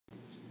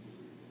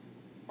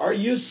Are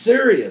you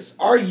serious?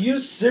 Are you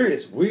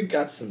serious? We've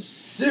got some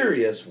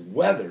serious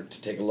weather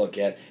to take a look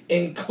at,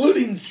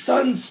 including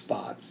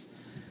sunspots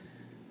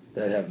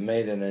that have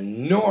made an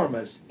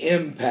enormous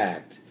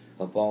impact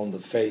upon the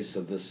face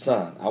of the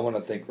sun. I want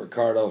to thank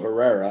Ricardo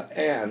Herrera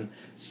and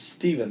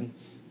Stephen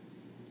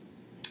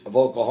of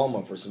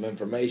Oklahoma for some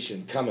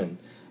information coming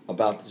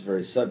about this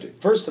very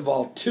subject. First of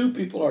all, 2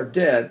 people are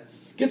dead.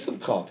 Get some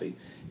coffee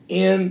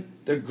in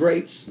the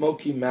Great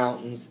Smoky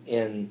Mountains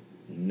in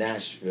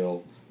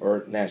Nashville,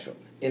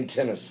 in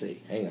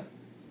Tennessee. Hang on.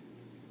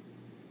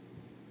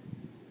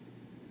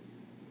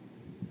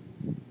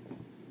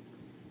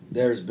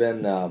 There's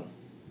been at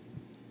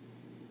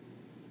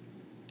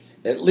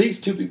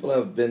least 2 people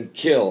have been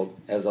killed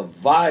as a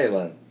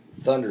violent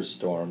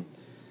thunderstorm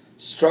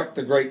struck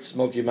the Great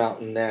Smoky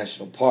Mountain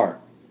National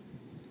Park.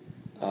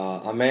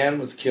 A man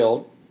was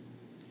killed.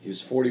 He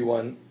was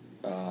 41.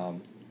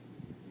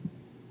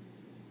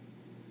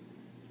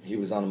 He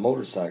was on a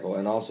motorcycle,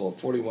 and also a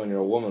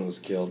 41-year-old woman was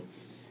killed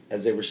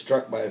as they were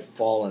struck by a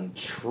fallen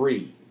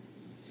tree.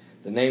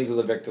 The names of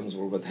the victims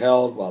were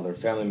withheld while their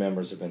family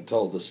members have been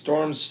told. The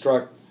storm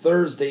struck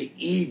Thursday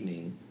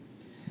evening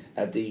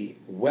at the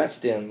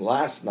west end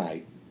last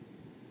night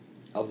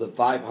of the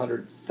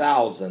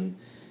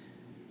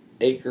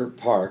 500,000-acre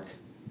park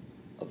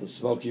of the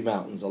Smoky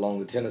Mountains along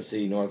the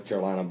Tennessee-North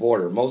Carolina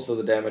border. Most of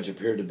the damage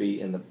appeared to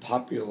be in the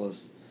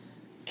populous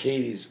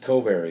Cadiz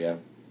Cove area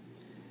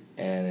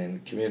and in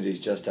communities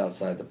just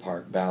outside the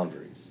park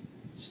boundaries.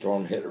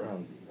 Storm hit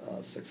around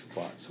 6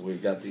 o'clock. So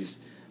we've got these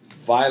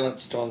violent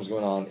storms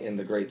going on in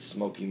the Great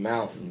Smoky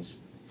Mountains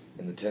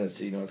in the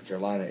Tennessee-North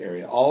Carolina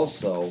area.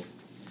 Also,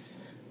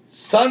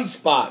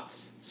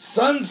 sunspots.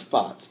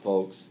 Sunspots,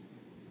 folks.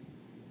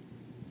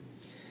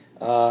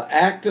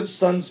 Active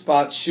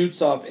sunspot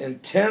shoots off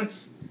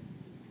intense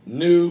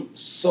new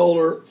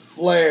solar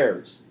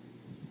flares.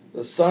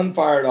 The sun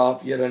fired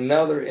off yet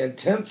another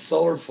intense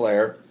solar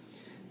flare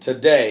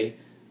today,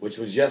 which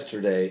was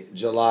yesterday,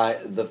 July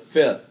the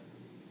 5th.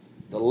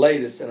 The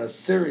latest in a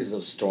series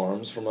of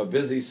storms from a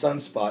busy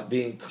sunspot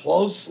being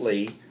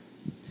closely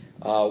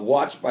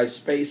watched by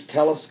space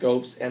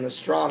telescopes and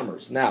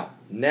astronomers. Now,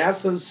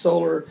 NASA's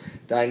Solar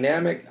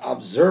Dynamic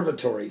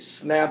Observatory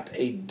snapped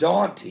a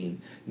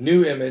daunting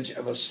new image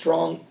of a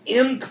strong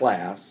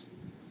M-class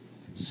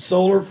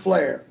solar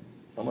flare.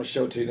 I'm going to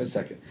show it to you in a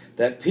second.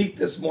 That peaked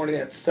this morning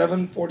at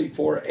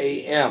 7:44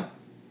 a.m.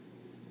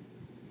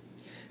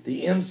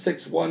 The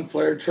M61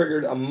 flare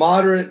triggered a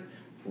moderate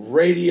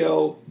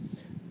radio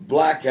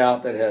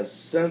blackout that has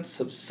since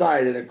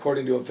subsided,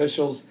 according to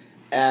officials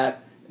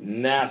at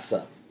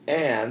NASA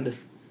and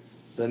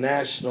the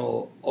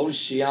National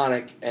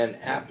Oceanic and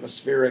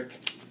Atmospheric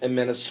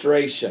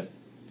Administration.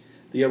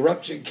 The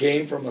eruption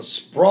came from a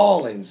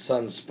sprawling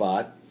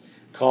sunspot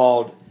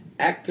called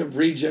Active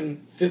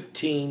Region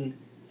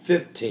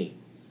 1515,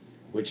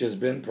 which has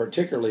been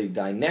particularly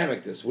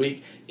dynamic this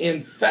week.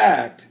 In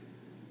fact,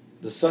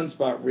 the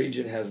sunspot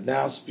region has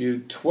now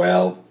spewed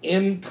 12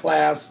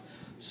 M-class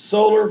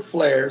solar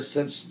flares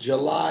since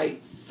July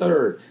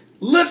 3rd.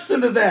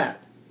 Listen to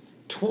that.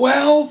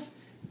 12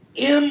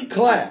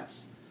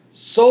 M-class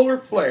solar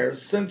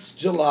flares since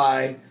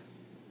July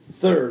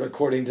 3rd,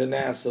 according to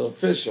NASA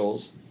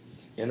officials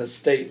in a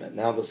statement.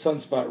 Now, the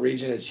sunspot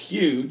region is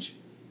huge,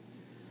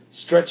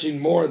 stretching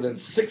more than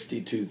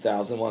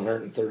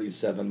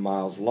 62,137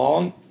 miles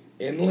long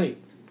in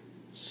length.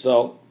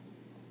 So,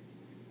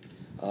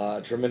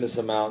 a tremendous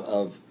amount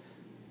of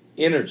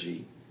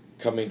energy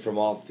coming from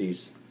off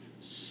these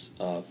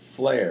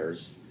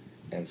flares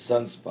and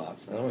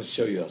sunspots. And I'm going to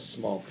show you a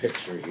small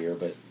picture here,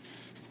 but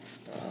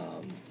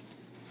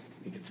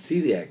you can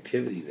see the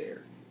activity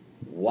there.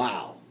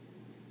 Wow.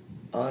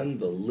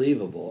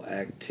 Unbelievable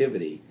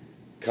activity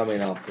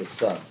coming off the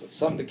sun. So it's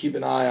something to keep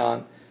an eye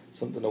on,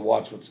 something to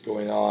watch what's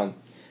going on.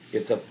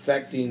 It's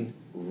affecting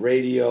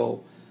radio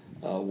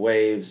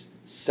waves,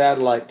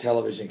 satellite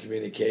television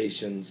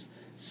communications,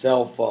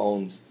 cell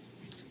phones.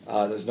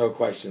 There's no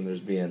question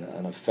there's being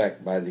an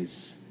effect by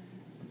these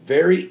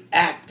very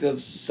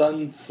active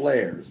sun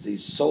flares,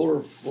 these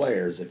solar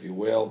flares, if you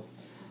will,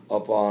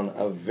 upon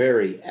a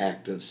very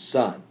active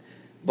sun.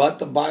 But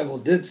the Bible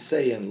did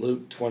say in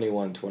Luke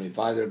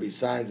 21:25, there be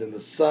signs in the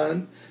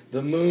sun,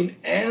 the moon,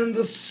 and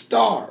the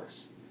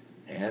stars,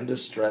 and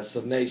distress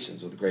of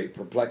nations with great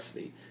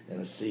perplexity, and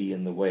the sea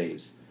and the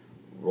waves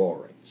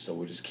roaring. So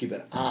we'll just keep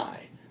an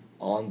eye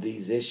on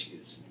these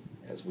issues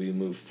as we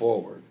move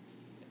forward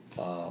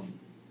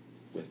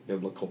with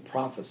biblical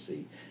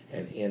prophecy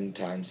and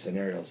end-time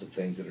scenarios of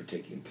things that are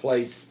taking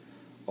place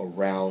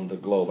around the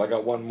globe. I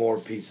got one more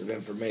piece of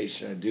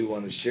information I do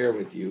want to share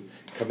with you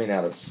coming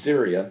out of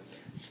Syria.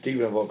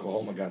 Stephen of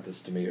Oklahoma got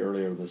this to me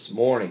earlier this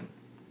morning.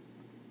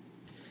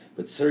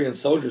 But Syrian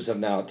soldiers have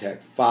now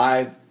attacked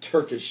 5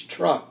 Turkish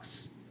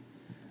trucks.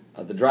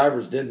 The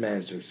drivers did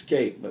manage to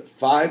escape, but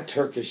 5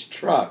 Turkish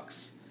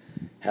trucks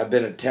have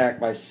been attacked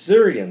by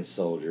Syrian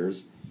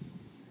soldiers.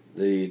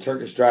 The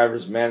Turkish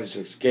drivers managed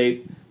to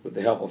escape with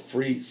the help of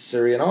Free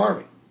Syrian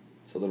Army.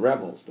 So the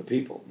rebels, the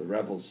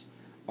rebels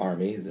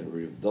army,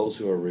 those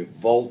who are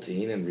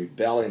revolting and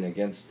rebelling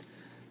against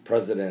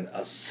President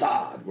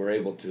Assad, were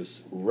able to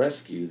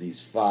rescue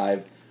these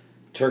 5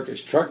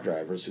 Turkish truck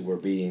drivers who were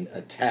being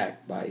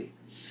attacked by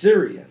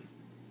Syrian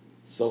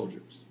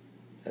soldiers.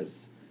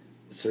 As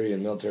the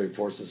Syrian military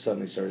forces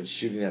suddenly started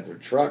shooting at their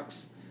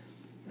trucks,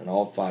 and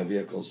all 5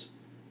 vehicles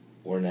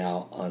were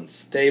now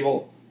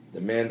unstable.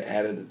 The men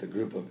added that the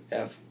group of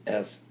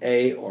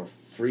FSA, or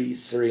Free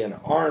Syrian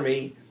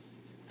Army,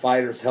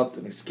 fighters helped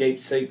them escape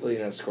safely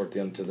and escort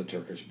them to the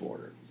Turkish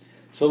border.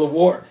 So the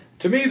war,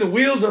 to me, the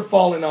wheels are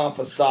falling off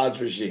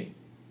Assad's regime.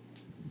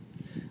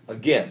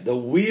 Again, the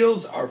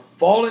wheels are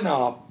falling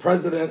off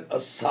President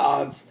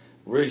Assad's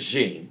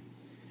regime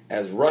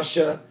as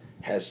Russia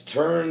has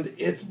turned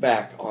its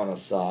back on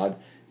Assad.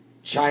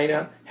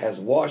 China has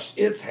washed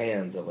its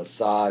hands of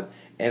Assad,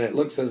 and it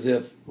looks as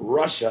if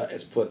Russia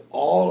has put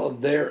all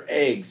of their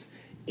eggs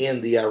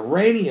in the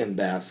Iranian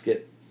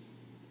basket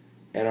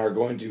and are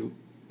going to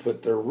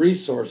put their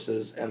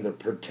resources and their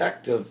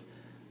protective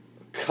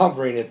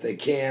covering, if they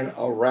can,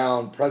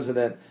 around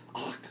President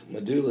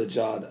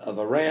Ahmadinejad of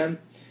Iran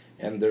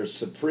and their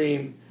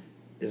supreme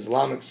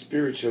Islamic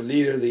spiritual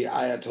leader, the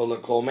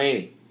Ayatollah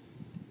Khomeini,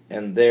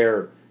 and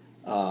their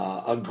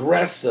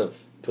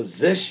aggressive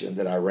position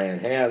that Iran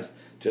has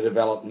to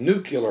develop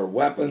nuclear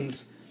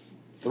weapons,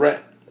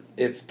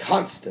 its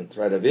constant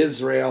threat of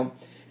Israel,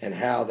 and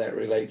how that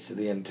relates to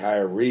the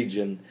entire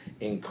region,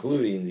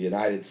 including the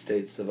United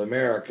States of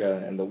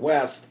America and the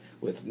West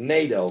with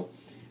NATO,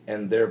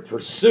 and their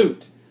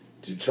pursuit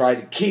to try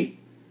to keep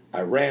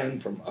Iran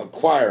from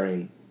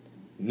acquiring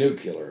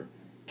nuclear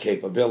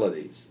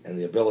capabilities and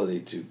the ability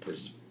to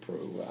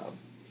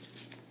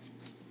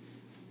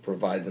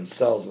provide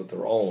themselves with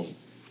their own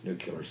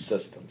nuclear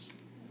systems.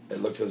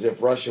 It looks as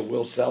if Russia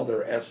will sell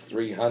their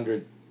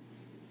S-300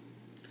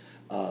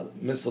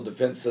 missile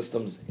defense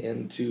systems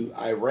into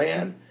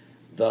Iran,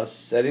 thus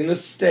setting the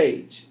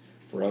stage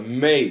for a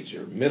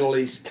major Middle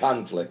East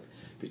conflict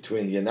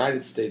between the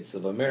United States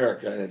of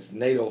America and its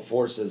NATO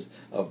forces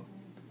of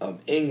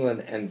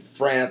England and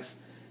France,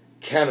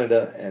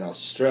 Canada and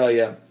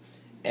Australia,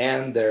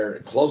 and their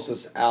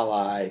closest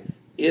ally,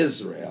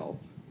 Israel,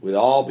 would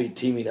all be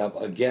teaming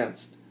up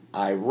against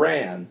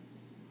Iran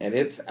and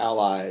its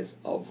allies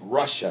of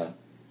Russia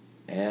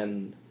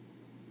and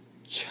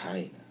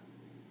China.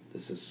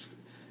 This is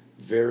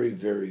very,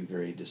 very,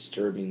 very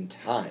disturbing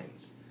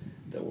times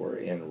that we're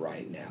in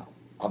right now.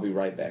 I'll be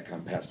right back.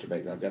 I'm Pastor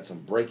Begley. I've got some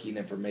breaking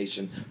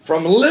information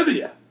from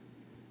Libya.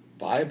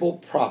 Bible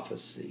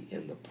prophecy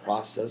in the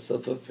process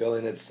of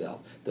fulfilling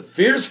itself. The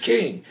fierce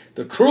king,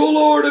 the cruel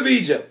lord of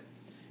Egypt,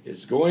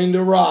 is going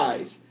to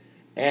rise.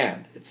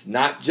 And it's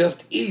not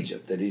just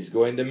Egypt that he's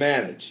going to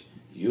manage.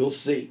 You'll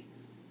see.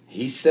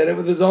 He said it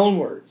with his own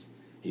words.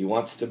 He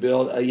wants to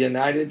build a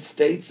United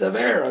States of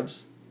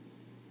Arabs,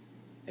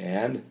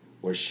 and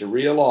where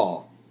Sharia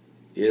law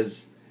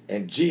is,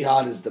 and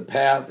jihad is the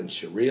path, and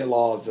Sharia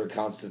law is their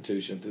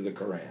constitution through the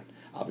Quran.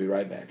 I'll be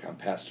right back. I'm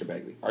Pastor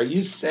Begley. Are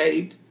you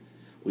saved?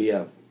 We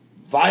have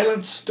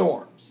violent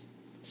storms,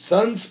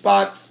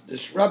 sunspots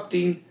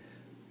disrupting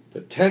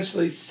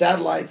potentially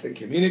satellites and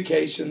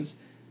communications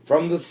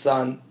from the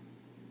sun,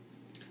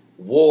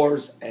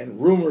 wars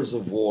and rumors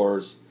of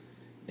wars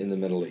in the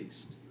Middle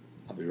East.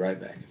 I'll be right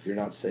back. If you're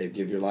not saved,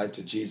 give your life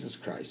to Jesus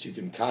Christ. You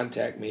can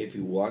contact me if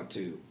you want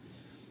to,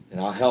 and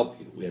I'll help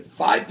you. We had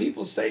 5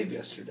 people saved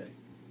yesterday.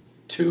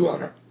 2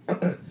 on our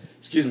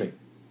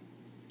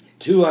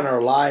two on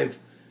our live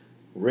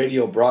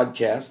radio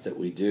broadcast that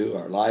we do,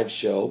 our live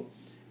show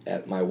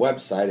at my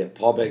website at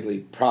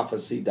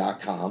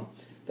paulbegleyprophecy.com.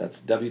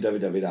 That's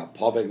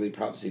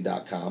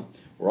www.paulbegleyprophecy.com.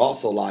 We're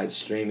also live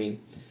streaming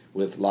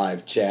with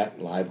live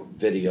chat, live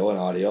video and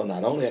audio,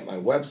 not only at my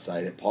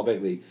website at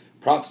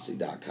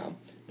paulbegleyprophecy.com,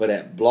 but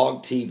at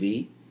Blog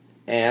TV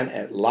and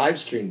at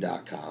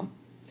livestream.com.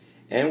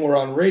 And we're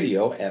on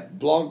radio at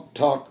Blog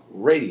Talk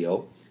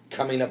Radio,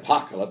 Coming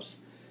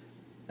Apocalypse.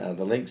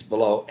 The link's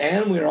below.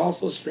 And we're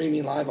also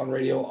streaming live on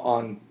radio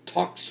on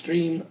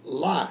TalkStream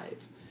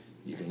Live.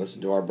 You can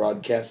listen to our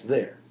broadcast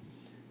there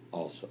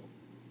also.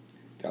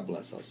 God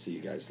bless. I'll see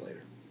you guys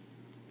later.